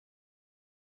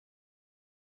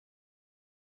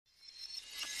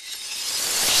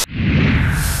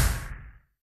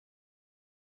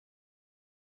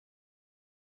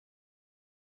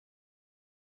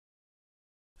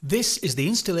This is the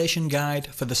installation guide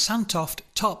for the Santoft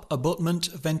Top Abutment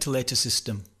Ventilator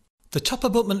System. The Top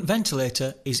Abutment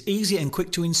Ventilator is easy and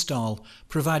quick to install,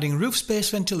 providing roof space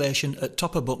ventilation at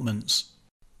top abutments.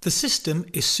 The system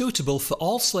is suitable for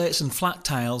all slates and flat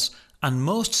tiles and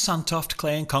most Santoft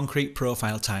clay and concrete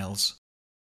profile tiles.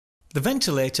 The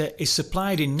ventilator is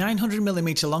supplied in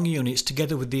 900mm long units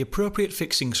together with the appropriate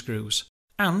fixing screws,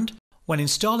 and, when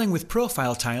installing with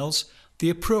profile tiles, the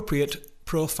appropriate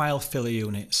profile filler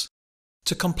units.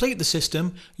 To complete the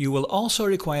system, you will also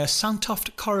require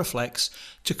Santoft Coraflex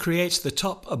to create the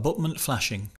top abutment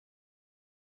flashing.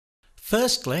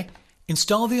 Firstly,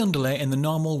 install the underlay in the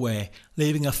normal way,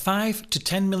 leaving a 5 to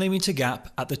 10mm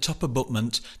gap at the top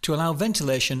abutment to allow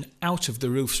ventilation out of the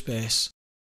roof space.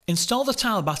 Install the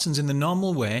tile battens in the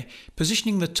normal way,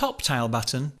 positioning the top tile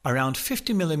batten around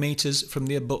 50mm from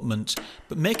the abutment,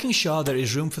 but making sure there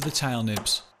is room for the tile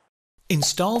nibs.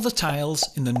 Install the tiles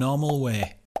in the normal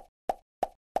way.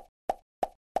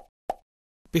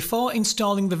 Before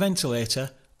installing the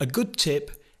ventilator, a good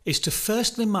tip is to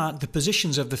firstly mark the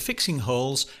positions of the fixing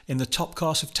holes in the top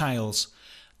course of tiles.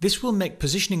 This will make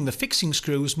positioning the fixing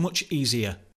screws much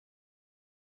easier.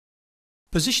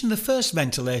 Position the first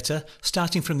ventilator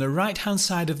starting from the right hand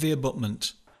side of the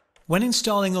abutment. When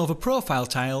installing over profile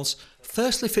tiles,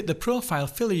 firstly fit the profile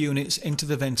filler units into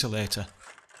the ventilator.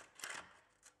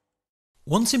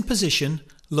 Once in position,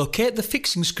 locate the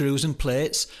fixing screws and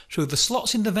plates through the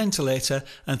slots in the ventilator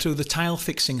and through the tile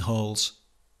fixing holes.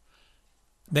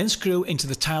 Then screw into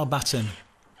the tile batten.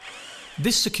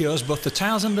 This secures both the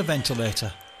tiles and the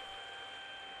ventilator.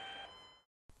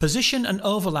 Position and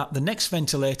overlap the next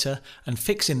ventilator and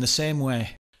fix in the same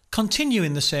way. Continue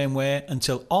in the same way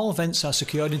until all vents are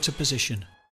secured into position.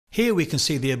 Here we can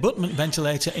see the abutment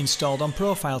ventilator installed on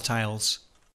profile tiles.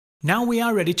 Now we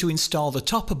are ready to install the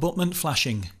top abutment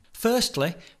flashing.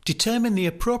 Firstly, determine the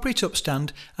appropriate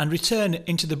upstand and return it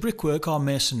into the brickwork or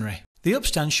masonry. The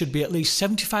upstand should be at least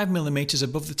 75mm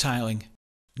above the tiling.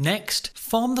 Next,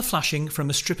 form the flashing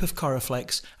from a strip of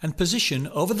Coraflex and position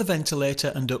over the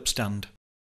ventilator and upstand.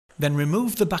 Then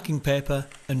remove the backing paper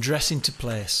and dress into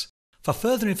place. For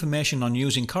further information on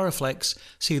using Coraflex,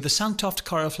 see the Santoft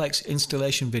Coraflex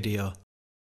installation video.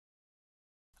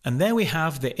 And there we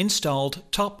have the installed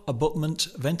top abutment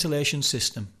ventilation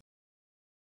system.